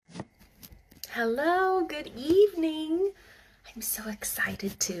Hello, good evening. I'm so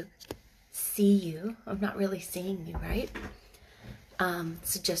excited to see you. I'm not really seeing you, right?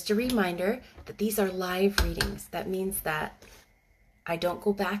 So just a reminder that these are live readings. That means that I don't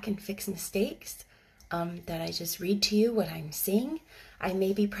go back and fix mistakes, that I just read to you what I'm seeing. I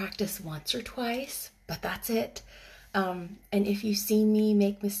maybe practice once or twice, but that's it. And if you see me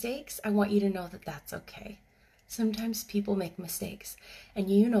make mistakes, I want you to know that that's okay. Sometimes people make mistakes, and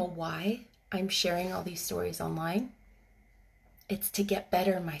you know why I'm sharing all these stories online. It's to get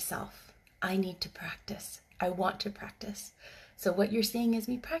better myself. I need to practice. I want to practice. So what you're seeing is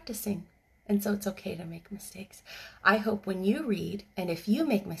me practicing. And so it's okay to make mistakes. I hope when you read, and if you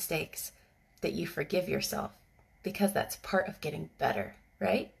make mistakes, that you forgive yourself, because that's part of getting better,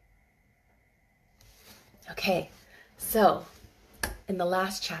 right? Okay, so in the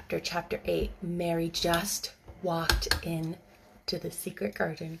last chapter, chapter 8, Mary just walked in to the secret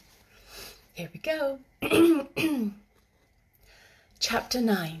garden. Here we go. Chapter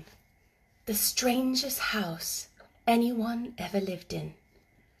 9, the strangest house anyone ever lived in.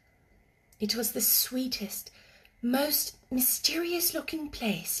 It was the sweetest, most mysterious-looking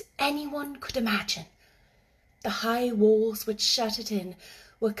place anyone could imagine. The high walls which shut it in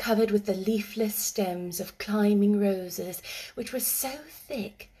were covered with the leafless stems of climbing roses, which were so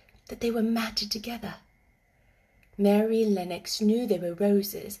thick that they were matted together. Mary Lennox knew they were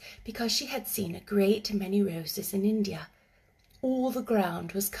roses because she had seen a great many roses in India. All the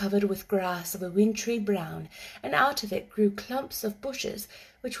ground was covered with grass of a wintry brown, and out of it grew clumps of bushes,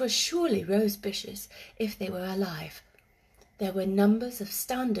 which were surely rose bushes if they were alive. There were numbers of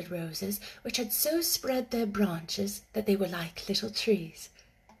standard roses which had so spread their branches that they were like little trees.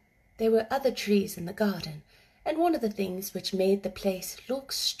 There were other trees in the garden, and one of the things which made the place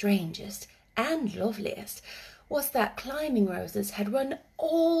look strangest and loveliest was that climbing roses had run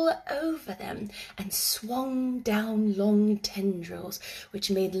all over them and swung down long tendrils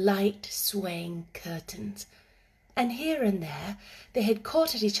which made light swaying curtains. And here and there they had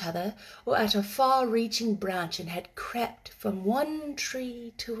caught at each other or at a far-reaching branch and had crept from one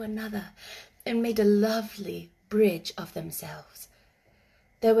tree to another and made a lovely bridge of themselves.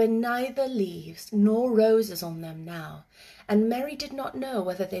 There were neither leaves nor roses on them now, and Mary did not know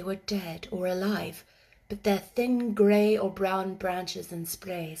whether they were dead or alive, but their thin grey or brown branches and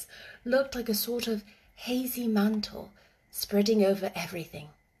sprays looked like a sort of hazy mantle spreading over everything,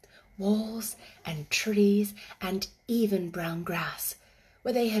 walls and trees and even brown grass,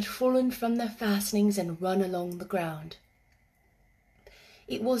 where they had fallen from their fastenings and run along the ground.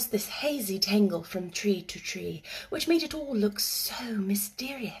 It was this hazy tangle from tree to tree which made it all look so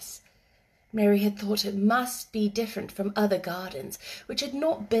mysterious. Mary had thought it must be different from other gardens, which had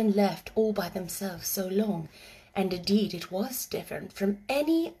not been left all by themselves so long, and indeed it was different from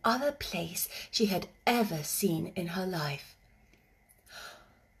any other place she had ever seen in her life.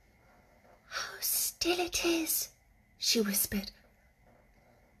 "How still it is," she whispered.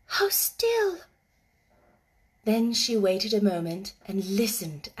 "How still!" Then she waited a moment and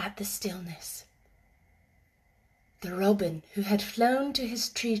listened at the stillness. The robin who had flown to his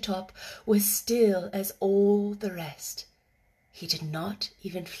tree-top was still as all the rest. He did not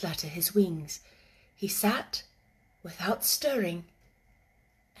even flutter his wings. He sat, without stirring,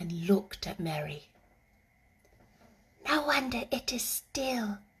 and looked at Mary. "No wonder it is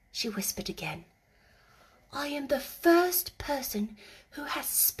still," she whispered again. "I am the first person who has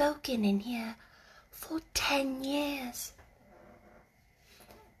spoken in here for 10 years.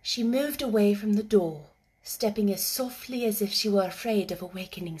 She moved away from the door, stepping as softly as if she were afraid of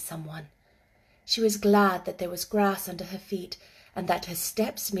awakening someone. She was glad that there was grass under her feet and that her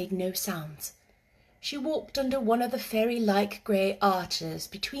steps made no sounds. She walked under one of the fairy-like grey arches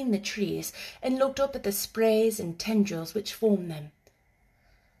between the trees and looked up at the sprays and tendrils which formed them.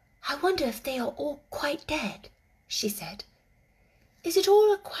 "I wonder if they are all quite dead," she said. "Is it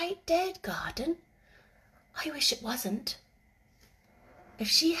all a quite dead garden? I wish it wasn't." If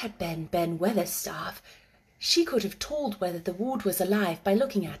she had been Ben Weatherstaff, she could have told whether the wood was alive by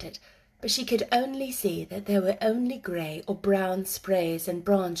looking at it, but she could only see that there were only grey or brown sprays and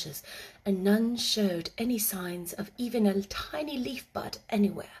branches, and none showed any signs of even a tiny leaf bud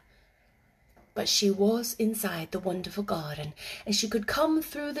anywhere. But she was inside the wonderful garden, and she could come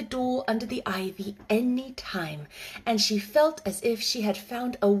through the door under the ivy any time, and she felt as if she had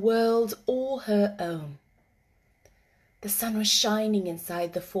found a world all her own. The sun was shining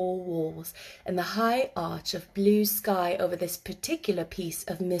inside the 4 walls, and the high arch of blue sky over this particular piece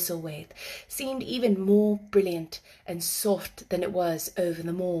of Misselthwaite seemed even more brilliant and soft than it was over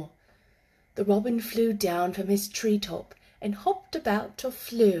the moor. The robin flew down from his tree-top and hopped about or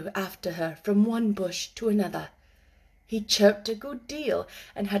flew after her from one bush to another. He chirped a good deal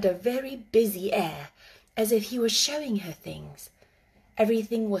and had a very busy air, as if he was showing her things.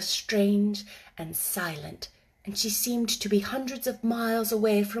 Everything was strange and silent, and she seemed to be hundreds of miles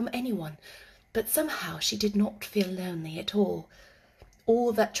away from anyone, but somehow she did not feel lonely at all.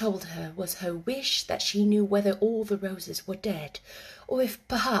 All that troubled her was her wish that she knew whether all the roses were dead, or if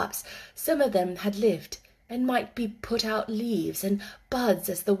perhaps some of them had lived and might be put out leaves and buds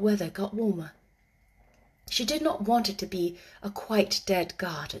as the weather got warmer. She did not want it to be a quite dead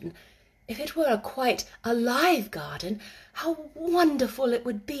garden. If it were a quite alive garden, how wonderful it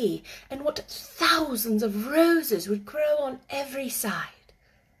would be, and what thousands of roses would grow on every side.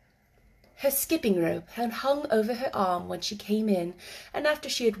 Her skipping rope had hung over her arm when she came in, and after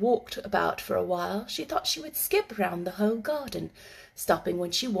she had walked about for a while, she thought she would skip round the whole garden, stopping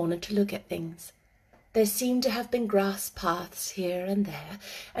when she wanted to look at things. There seemed to have been grass paths here and there,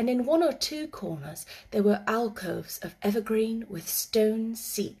 and in one or two corners there were alcoves of evergreen with stone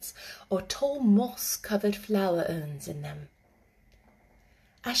seats or tall moss-covered flower urns in them.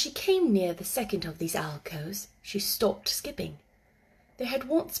 As she came near the second of these alcoves, she stopped skipping. There had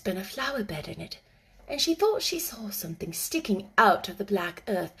once been a flower-bed in it, and she thought she saw something sticking out of the black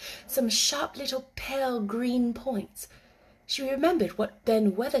earth, some sharp little pale green points. She remembered what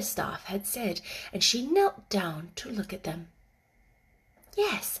Ben Weatherstaff had said, and she knelt down to look at them.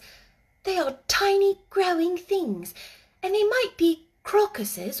 Yes, they are tiny growing things, and they might be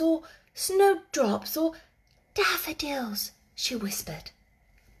crocuses or snowdrops or daffodils, she whispered.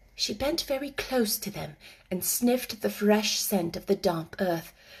 She bent very close to them and sniffed the fresh scent of the damp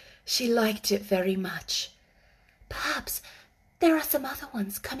earth. She liked it very much. Perhaps there are some other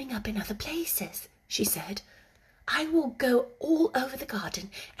ones coming up in other places, she said. I will go all over the garden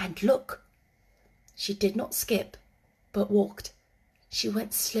and look. She did not skip, but walked. She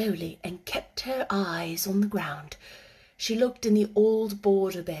went slowly and kept her eyes on the ground. She looked in the old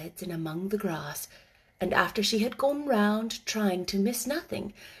border beds and among the grass, and after she had gone round trying to miss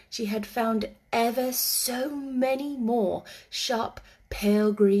nothing, she had found ever so many more sharp,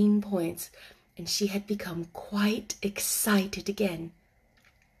 pale green points, and she had become quite excited again.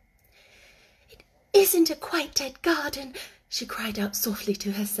 "It isn't a quite dead garden," she cried out softly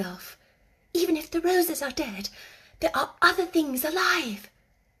to herself. "Even if the roses are dead, there are other things alive."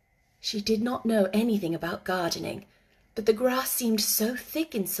 She did not know anything about gardening, but the grass seemed so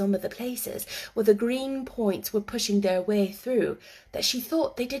thick in some of the places where the green points were pushing their way through that she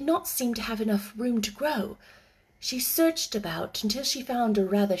thought they did not seem to have enough room to grow. She searched about until she found a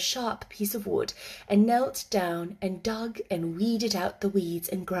rather sharp piece of wood and knelt down and dug and weeded out the weeds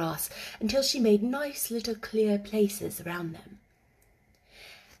and grass until she made nice little clear places around them.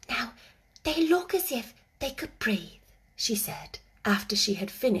 "Now they look as if they could breathe," she said, after she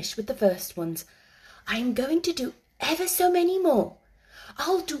had finished with the first ones. "I am going to do ever so many more.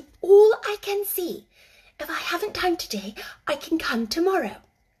 I'll do all I can see. If I haven't time today, I can come tomorrow."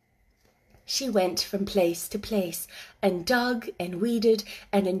 She went from place to place and dug and weeded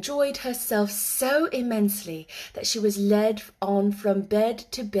and enjoyed herself so immensely that she was led on from bed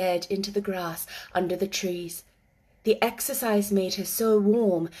to bed into the grass under the trees. The exercise made her so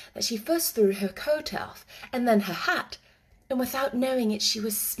warm that she first threw her coat off and then her hat, and without knowing it she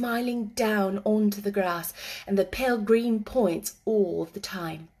was smiling down onto the grass and the pale green points all the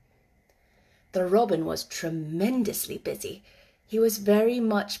time. The robin was tremendously busy. He was very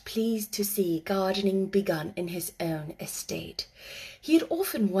much pleased to see gardening begun in his own estate. He had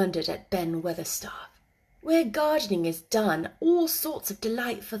often wondered at Ben Weatherstaff. Where gardening is done, all sorts of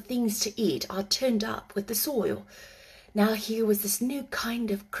delightful things to eat are turned up with the soil. Now here was this new kind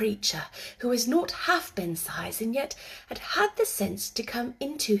of creature who was not half Ben's size and yet had had the sense to come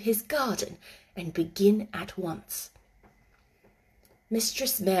into his garden and begin at once.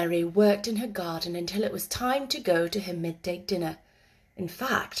 Mistress Mary worked in her garden until it was time to go to her midday dinner. In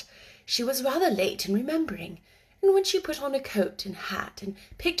fact, she was rather late in remembering, and when she put on a coat and hat and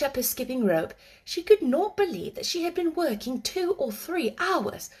picked up her skipping rope, she could not believe that she had been working 2 or 3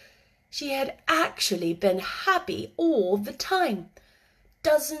 hours. She had actually been happy all the time.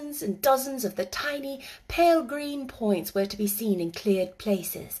 Dozens and dozens of the tiny, pale green points were to be seen in cleared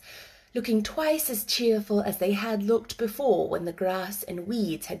places, looking twice as cheerful as they had looked before when the grass and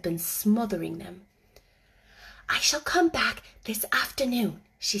weeds had been smothering them. "I shall come back this afternoon,"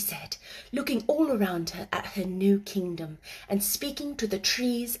 she said, looking all around her at her new kingdom, and speaking to the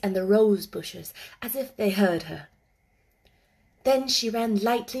trees and the rose bushes as if they heard her. Then she ran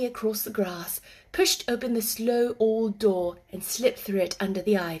lightly across the grass, pushed open the slow old door, and slipped through it under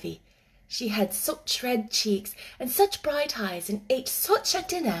the ivy. She had such red cheeks and such bright eyes and ate such a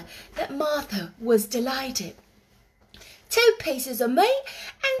dinner that Martha was delighted. 2 pieces of meat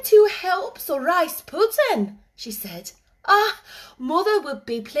and 2 helps of rice pudding, she said. Ah, Mother would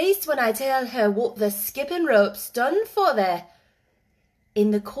be pleased when I tell her what the skipping rope's done for thee.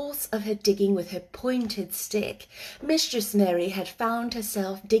 In the course of her digging with her pointed stick, Mistress Mary had found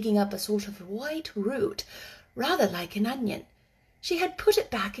herself digging up a sort of white root, rather like an onion. She had put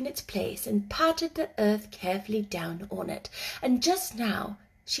it back in its place and patted the earth carefully down on it, and just now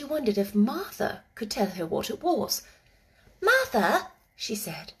she wondered if Martha could tell her what it was. "Martha," she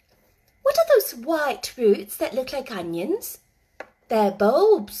said, "what are those white roots that look like onions?" "They're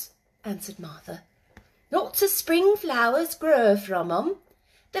bulbs," answered Martha. "Lots of spring flowers grow from 'em.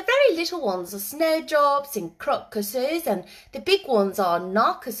 The very little ones are snowdrops and crocuses, and the big ones are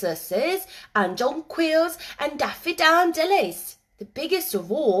narcissuses and jonquils and daffodillies. The biggest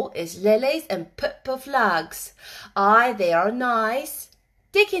of all is lilies and purple flags. Aye, they are nice.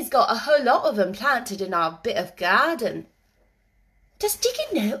 Dicky's got a whole lot of 'em planted in our bit of garden." "Does Dicky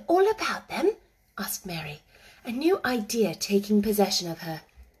know all about them?" asked Mary, a new idea taking possession of her.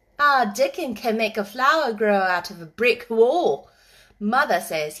 "Ah, Dickon can make a flower grow out of a brick wall. Mother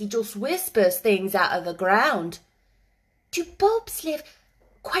says he just whispers things out of the ground." "Do bulbs live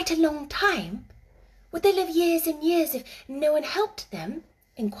quite a long time? Would they live years and years if no one helped them?"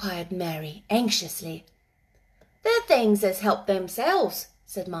 inquired Mary anxiously. "They're things as help themselves,"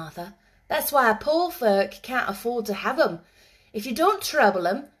 said Martha. "That's why poor folk can't afford to have 'em. If you don't trouble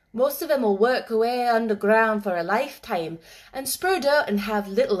 'em, most of 'em will work away underground for a lifetime and sprout out and have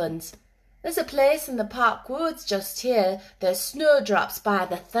little uns. There's a place in the park woods just here. There's snowdrops by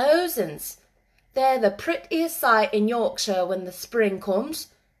the thousands. They're the prettiest sight in Yorkshire when the spring comes.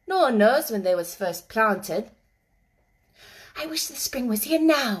 No one knows when they was first planted." "I wish the spring was here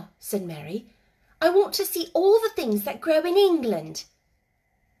now," said Mary. "I want to see all the things that grow in England."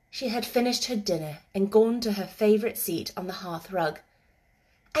 She had finished her dinner and gone to her favourite seat on the hearth rug.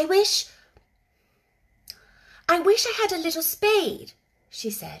 I wish I had a little spade," she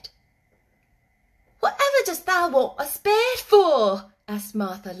said. "Whatever dost thou want a spade for?" asked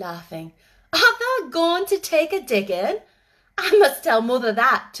Martha, laughing. "Art thou going to take a digging? I must tell Mother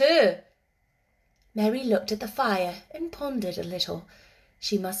that too." Mary looked at the fire and pondered a little.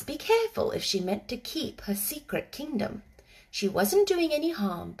 She must be careful if she meant to keep her secret kingdom. She wasn't doing any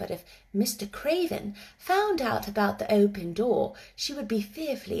harm, but if Mr. Craven found out about the open door, she would be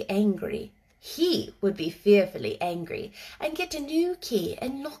fearfully angry. He would be fearfully angry and get a new key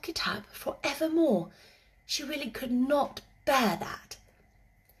and lock it up for evermore. She really could not bear that.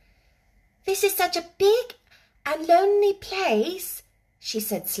 "This is such a big and lonely place," she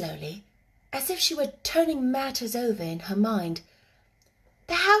said slowly, as if she were turning matters over in her mind.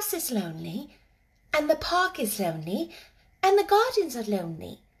 "The house is lonely, and the park is lonely, and the gardens are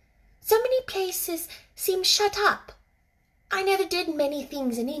lonely. So many places seem shut up. I never did many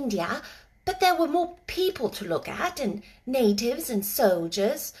things in India, but there were more people to look at, and natives and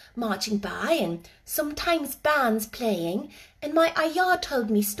soldiers marching by, and sometimes bands playing, and my ayah told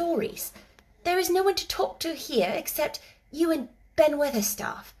me stories. There is no one to talk to here except you and Ben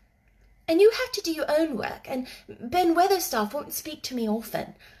Weatherstaff. And you have to do your own work, and Ben Weatherstaff won't speak to me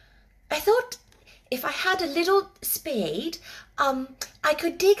often. I thought if I had a little spade, I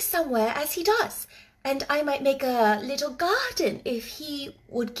could dig somewhere as he does, and I might make a little garden if he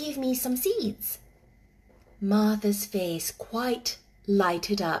would give me some seeds." Martha's face quite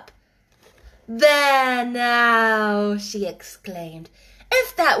lighted up. "There now," she exclaimed.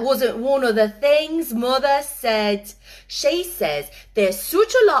 "If that wasn't one of the things Mother said. She says there's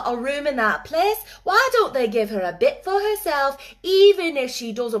such a lot of room in that place, why don't they give her a bit for herself, even if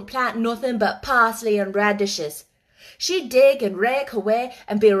she doesn't plant nothing but parsley and radishes? She'd dig and rake away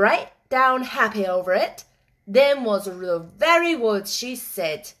and be right down happy over it. Them was the very words she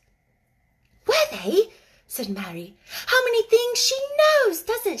said." "Were they?" said Mary. "How many things she knows,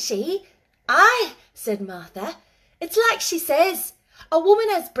 doesn't she?" "Aye," said Martha. "It's like she says. A woman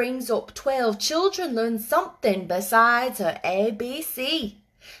as brings up 12 children learns something besides her ABC.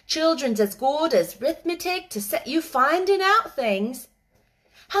 Children's as good as arithmetic to set you finding out things."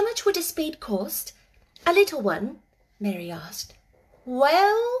 "How much would a spade cost? A little one?" Mary asked.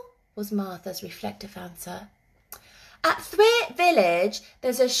 "Well," was Martha's reflective answer, "at Thwaite Village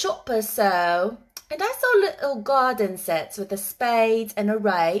there's a shop or so, and I saw little garden sets with a spade and a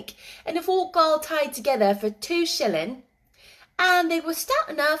rake and a fork all tied together for 2 shillings. And they were stout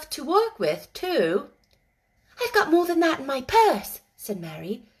enough to work with, too." "I've got more than that in my purse," said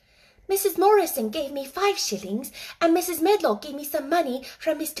Mary. Mrs. Morrison gave me 5 shillings and Mrs. Medlock gave me some money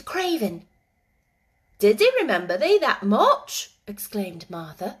from Mr. Craven." "Did he remember thee that much?" exclaimed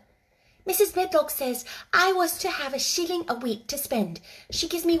Martha. "Mrs. Medlock says I was to have 1 shilling a week to spend. She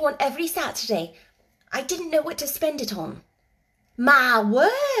gives me one every Saturday. I didn't know what to spend it on." "My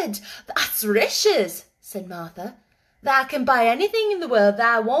word, that's riches," said Martha. "Thou can buy anything in the world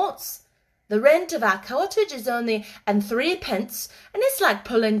thou wants. The rent of our cottage is only and 3d, and it's like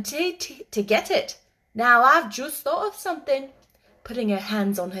pulling teeth to get it. Now I've just thought of something," putting her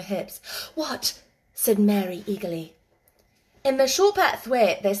hands on her hips. "What?" said Mary eagerly. "In the shop at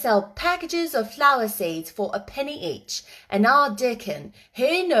Thwaite they sell packages of flower seeds for 1 penny each, and our Dickon,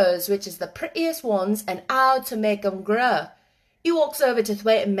 he knows which is the prettiest ones and how to make 'em grow. He walks over to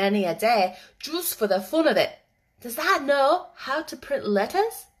Thwaite many a day just for the fun of it. Does thou know how to print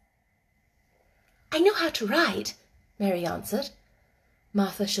letters?" "I know how to write," Mary answered.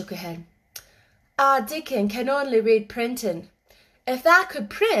 Martha shook her head. "Our Dickon can only read printing. If thou could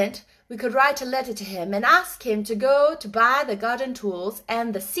print, we could write a letter to him and ask him to go to buy the garden tools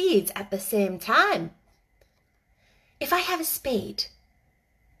and the seeds at the same time." "If I have a spade."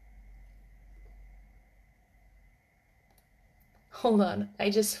 Hold on, I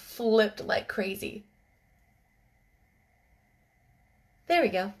just flipped like crazy. There we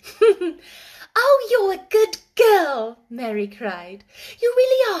go. "Oh, you're a good girl," Mary cried. "You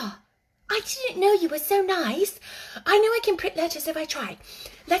really are. I didn't know you were so nice. I know I can print letters if I try.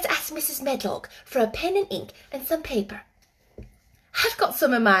 Let's ask Mrs. Medlock for a pen and ink and some paper." "I've got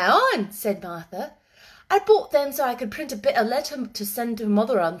some of my own," said Martha. "I bought them so I could print a bit of letter to send to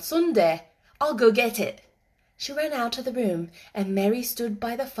Mother on Sunday. I'll go get it." She ran out of the room, and Mary stood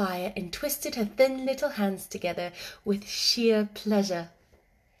by the fire and twisted her thin little hands together with sheer pleasure.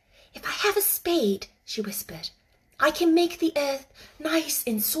 "If I have a spade," she whispered, "I can make the earth nice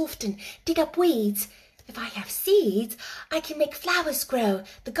and soft and dig up weeds. If I have seeds, I can make flowers grow.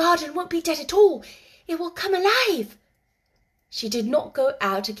 The garden won't be dead at all. It will come alive." She did not go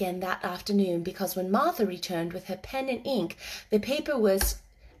out again that afternoon because when Martha returned with her pen and ink,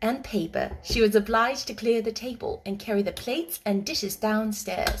 she was obliged to clear the table and carry the plates and dishes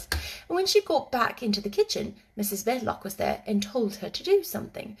downstairs. And when she got back into the kitchen, Mrs. Medlock was there and told her to do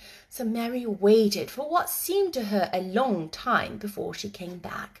something. So Mary waited for what seemed to her a long time before she came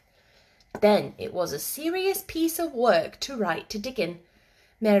back. Then it was a serious piece of work to write to Dickon.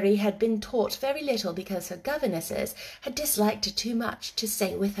 Mary had been taught very little because her governesses had disliked her too much to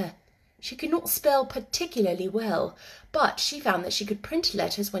stay with her. She could not spell particularly well, but she found that she could print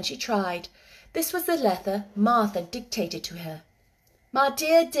letters when she tried. This was the letter Martha dictated to her. "My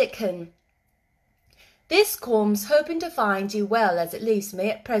dear Dickon, this comes hoping to find you well as it leaves me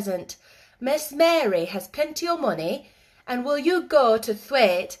at present. Miss Mary has plenty of money, and will you go to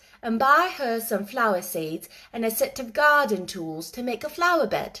Thwaite and buy her some flower seeds and a set of garden tools to make a flower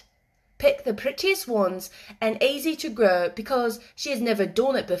bed? Pick the prettiest ones and easy to grow because she has never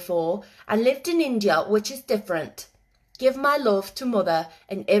done it before and lived in India, which is different. Give my love to Mother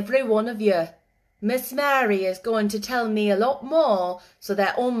and every one of you. Miss Mary is going to tell me a lot more so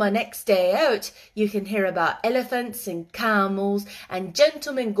that on my next day out you can hear about elephants and camels and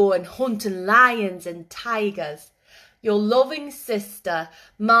gentlemen going hunting lions and tigers. Your loving sister,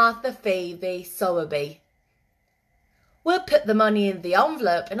 Martha Phoebe Sowerby." "We'll put the money in the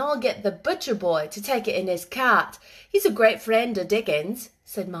envelope and I'll get the butcher boy to take it in his cart. He's a great friend of Dickon's,"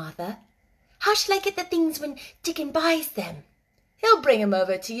 said Martha. "How shall I get the things when Dickon buys them?" "He'll bring 'em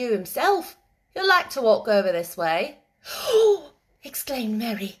over to you himself. He'll like to walk over this way." "Oh!" exclaimed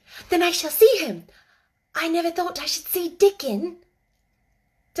Mary. "Then I shall see him. I never thought I should see Dickon."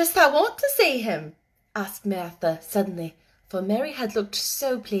 "Dost thou want to see him?" asked Martha suddenly, for Mary had looked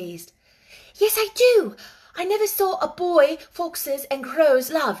so pleased. "Yes, I do. I never saw a boy foxes and crows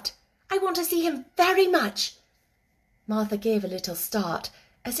loved. I want to see him very much." Martha gave a little start,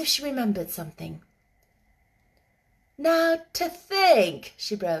 as if she remembered something. "Now to think,"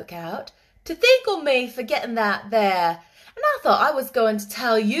 she broke out, "to think of me forgetting that there. And I thought I was going to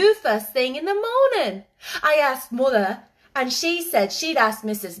tell you first thing in the morning. I asked Mother, and she said she'd ask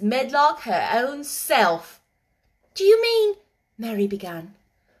Mrs. Medlock her own self." "Do you mean—" Mary began.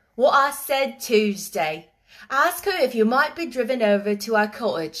 "What I said Tuesday. Ask her if you might be driven over to our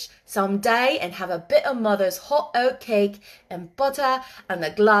cottage some day and have a bit of Mother's hot oat cake and butter and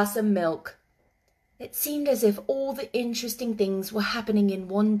a glass of milk." It seemed as if all the interesting things were happening in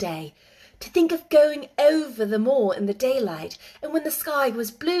one day. To think of going over the moor in the daylight and when the sky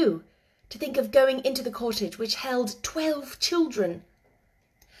was blue. To think of going into the cottage which held 12 children.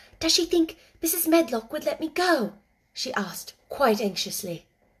 "Does she think Mrs. Medlock would let me go?" she asked, quite anxiously.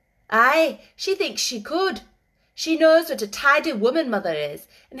 Aye, she thinks she could. She knows what a tidy woman mother is,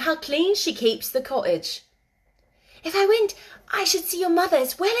 and how clean she keeps the cottage. If I went, I should see your mother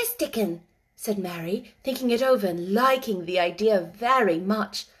as well as Dickon, said Mary, thinking it over and liking the idea very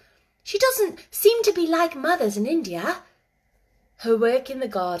much. She doesn't seem to be like mothers in India. Her work in the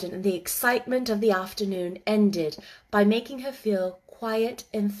garden and the excitement of the afternoon ended by making her feel quiet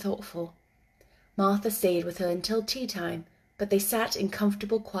and thoughtful. Martha stayed with her until tea time, but they sat in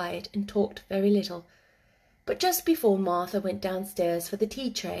comfortable quiet and talked very little. But just before Martha went downstairs for the tea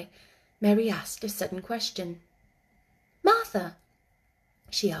tray, Mary asked a sudden question. "Martha,"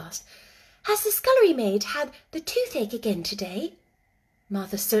 she asked, "has the scullery maid had the toothache again today?"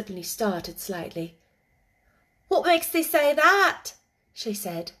 Martha certainly started slightly. "What makes thee say that?" she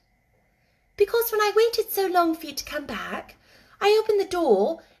said. "Because when I waited so long for you to come back, I opened the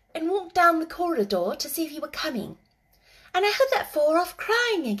door and walked down the corridor to see if you were coming, and I heard that far-off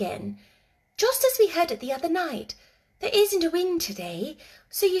crying again, just as we heard it the other night. There isn't a wind today,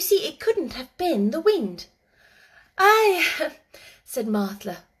 so you see it couldn't have been the wind." "Aye," said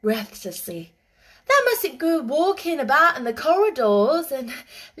Martha breathlessly. "Thou mustn't go walking about in the corridors and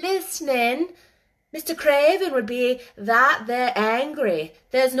listening. Mr. Craven would be that there angry.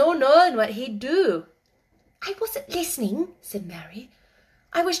 There's no knowing what he'd do." "I wasn't listening," said Mary.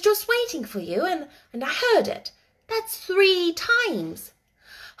 "I was just waiting for you, and I heard it. That's 3 times.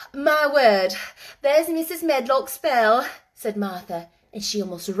 "My word, there's Mrs. Medlock's bell," said Martha, and she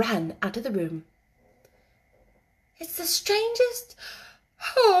almost ran out of the room. "It's the strangest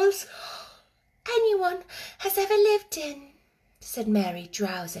house anyone has ever lived in," said Mary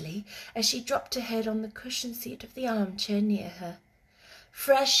drowsily, as she dropped her head on the cushioned seat of the armchair near her.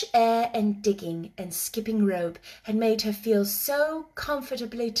 Fresh air and digging and skipping rope had made her feel so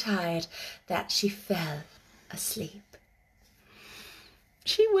comfortably tired that she fell asleep.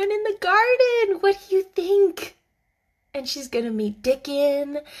 She went in the garden. What do you think? And she's going to meet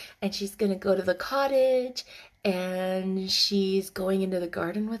Dickon, and she's going to go to the cottage, and she's going into the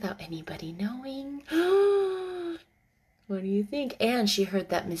garden without anybody knowing. What do you think? And she heard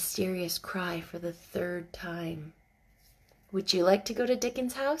that mysterious cry for the 3rd time. Would you like to go to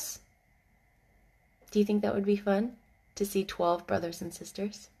Dickon's house? Do you think that would be fun, to see 12 brothers and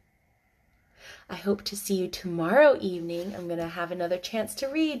sisters? I hope to see you tomorrow evening. I'm going to have another chance to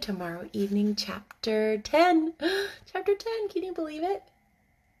read tomorrow evening, chapter 10. Chapter 10, can you believe it?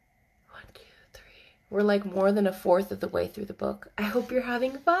 1, 2, 3. We're like more than 1/4 of the way through the book. I hope you're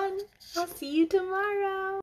having fun. I'll see you tomorrow.